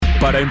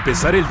Para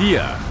empezar el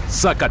día,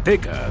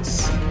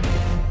 Zacatecas.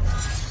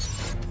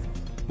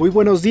 Muy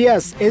buenos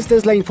días, esta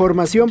es la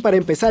información para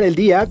empezar el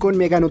día con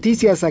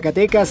Meganoticias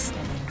Zacatecas.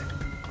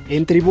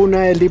 En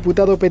tribuna, el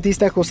diputado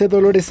petista José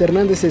Dolores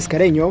Hernández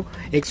Escareño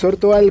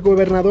exhortó al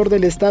gobernador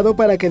del estado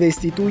para que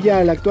destituya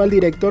al actual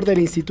director del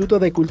Instituto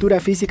de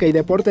Cultura Física y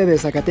Deporte de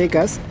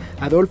Zacatecas,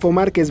 Adolfo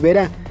Márquez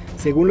Vera.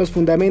 Según los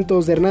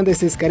fundamentos de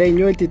Hernández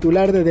Escareño, el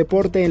titular de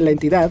deporte en la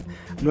entidad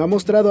no ha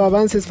mostrado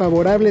avances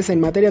favorables en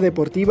materia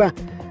deportiva.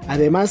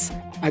 Además,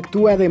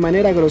 actúa de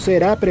manera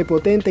grosera,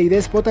 prepotente y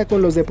déspota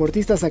con los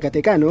deportistas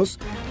zacatecanos,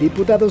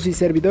 diputados y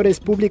servidores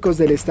públicos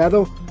del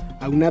estado.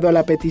 Aunado a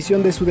la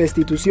petición de su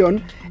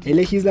destitución, el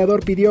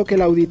legislador pidió que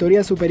la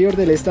Auditoría Superior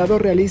del Estado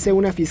realice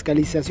una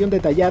fiscalización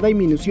detallada y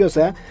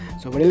minuciosa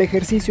sobre el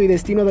ejercicio y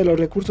destino de los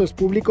recursos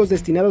públicos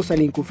destinados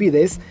al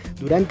Incufides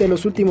durante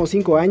los últimos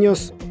 5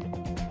 años.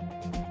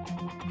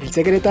 El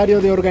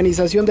secretario de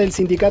Organización del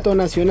Sindicato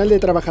Nacional de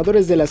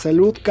Trabajadores de la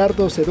Salud,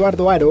 Carlos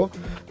Eduardo Aro,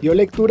 dio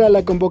lectura a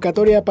la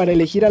convocatoria para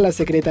elegir a la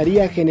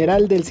Secretaría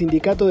General del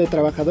Sindicato de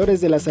Trabajadores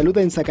de la Salud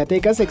en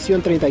Zacatecas,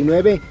 sección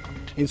 39.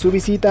 En su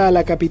visita a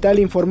la capital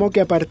informó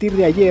que a partir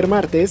de ayer,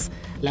 martes,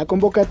 la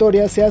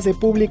convocatoria se hace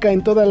pública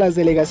en todas las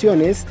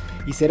delegaciones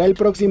y será el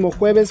próximo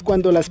jueves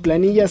cuando las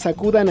planillas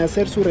acudan a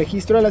hacer su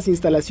registro a las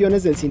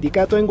instalaciones del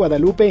sindicato en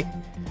Guadalupe.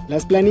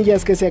 Las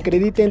planillas que se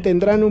acrediten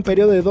tendrán un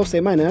periodo de 2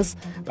 semanas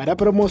para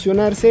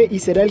promocionarse y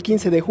será el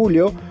 15 de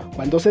julio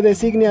cuando se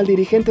designe al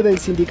dirigente del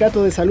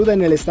Sindicato de Salud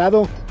en el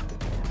estado.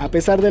 A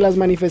pesar de las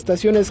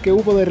manifestaciones que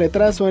hubo de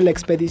retraso en la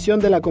expedición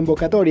de la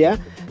convocatoria,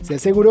 se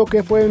aseguró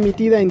que fue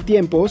emitida en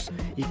tiempos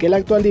y que la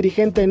actual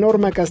dirigente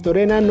Norma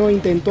Castorena no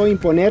intentó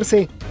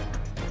imponerse.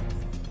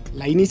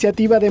 La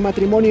iniciativa de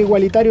matrimonio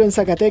igualitario en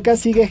Zacatecas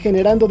sigue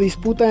generando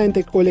disputa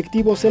entre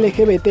colectivos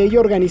LGBT y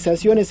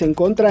organizaciones en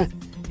contra.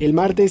 El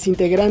martes,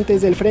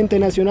 integrantes del Frente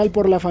Nacional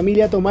por la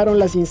Familia tomaron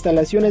las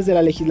instalaciones de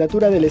la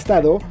legislatura del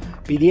estado,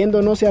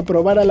 pidiendo no se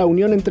aprobara la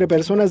unión entre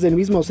personas del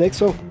mismo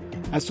sexo.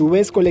 A su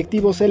vez,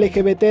 colectivos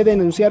LGBT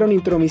denunciaron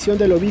intromisión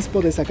del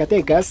obispo de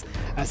Zacatecas,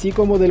 así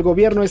como del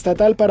gobierno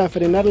estatal para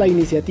frenar la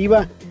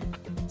iniciativa.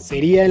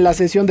 Sería en la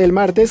sesión del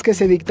martes que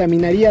se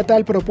dictaminaría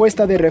tal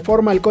propuesta de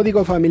reforma al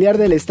Código Familiar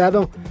del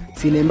Estado.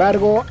 Sin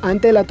embargo,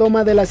 ante la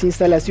toma de las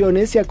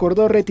instalaciones se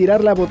acordó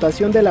retirar la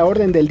votación de la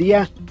orden del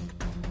día.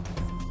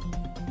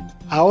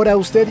 Ahora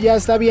usted ya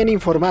está bien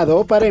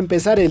informado para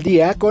empezar el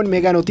día con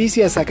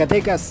Meganoticias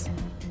Zacatecas.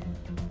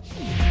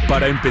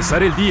 Para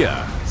empezar el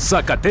día,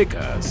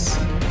 Zacatecas.